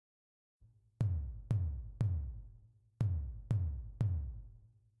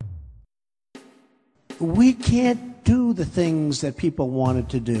we can't do the things that people wanted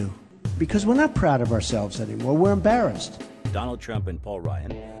to do because we're not proud of ourselves anymore. We're embarrassed. Donald Trump and Paul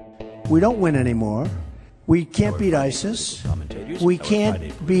Ryan. We don't win anymore. We can't beat ISIS. We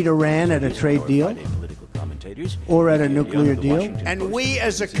can't beat Iran at a trade deal or at a nuclear deal. And we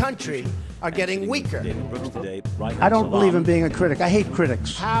as a country are getting weaker. I don't believe in being a critic. I hate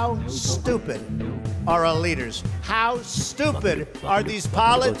critics. How stupid are our leaders? How stupid are these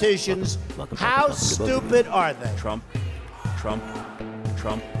politicians? How stupid are they? Trump.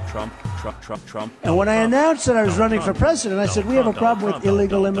 And when I announced that I was running for president, I said, we have a problem with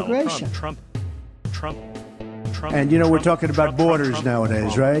illegal immigration. And, you know, we're talking about borders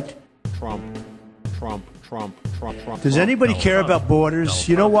nowadays, right? Trump. Does anybody care about borders?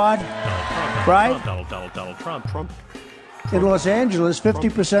 You know what? Right? Trump. In Los Angeles,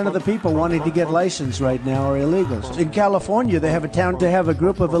 50% of the people wanting to get licensed right now are illegals. In California, they have a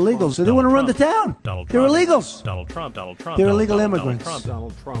group of illegals. So they want to run the town. They're illegals. They're illegal immigrants.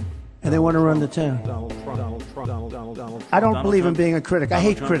 And they want to run the town. I don't believe in being a critic. I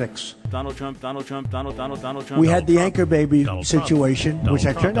hate critics. We had the anchor baby situation, which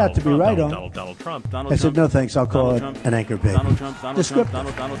I turned out to be right on. I said, no thanks, I'll call it an anchor baby.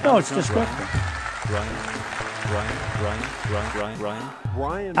 Descriptive. No, it's descriptive.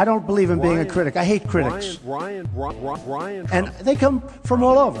 I don't believe in being a critic. I hate critics. And they come from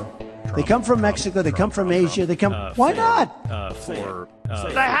all over. They come from Mexico. They come from Asia. They come. Why not? I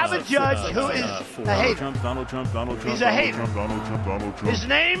have a judge who is a hater. He's a hater. His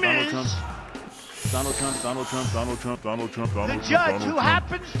name is the judge who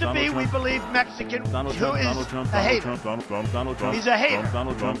happens to be, we believe, Mexican, who is a hater. He's a hater.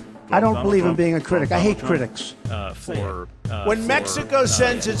 I don't believe in being a critic. I hate critics. When Mexico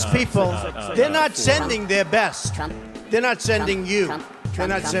sends its people, they're not sending their best. They're not sending you. They're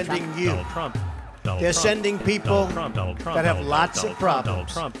not sending you. They're sending people that have lots of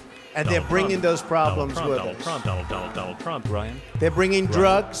problems. And they're bringing those problems with us. They're bringing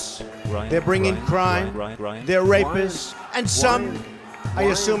drugs. They're bringing crime. They're rapists. And some, I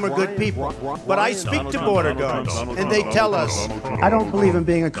assume, are good people. But I speak to border guards, and they tell us. I don't believe in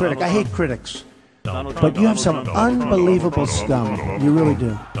being a critic. I hate critics. But you have some unbelievable scum. You really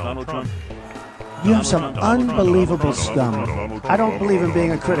do. You have some unbelievable scum. I don't believe in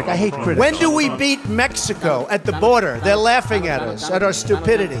being a critic. I hate critics. When do we beat Mexico at the border? They're laughing at us, at our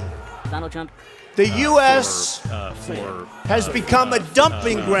stupidity. The U.S. has become a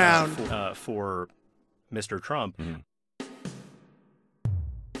dumping ground for Mr. Trump.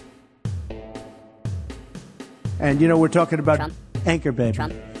 And, you know, we're talking about anchor baby.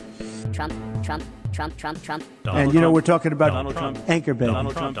 And, you know, we're talking about anchor baby.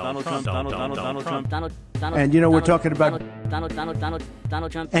 And, you know, we're talking about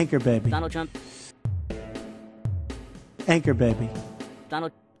anchor baby. Anchor baby.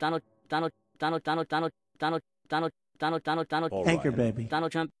 Anchor baby.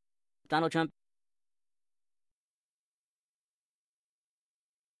 Donald Trump.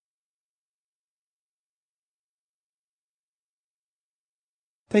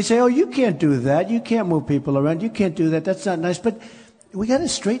 They say, oh, you can't do that. You can't move people around. You can't do that. That's not nice. But we got to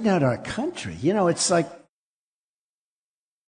straighten out our country. You know, it's like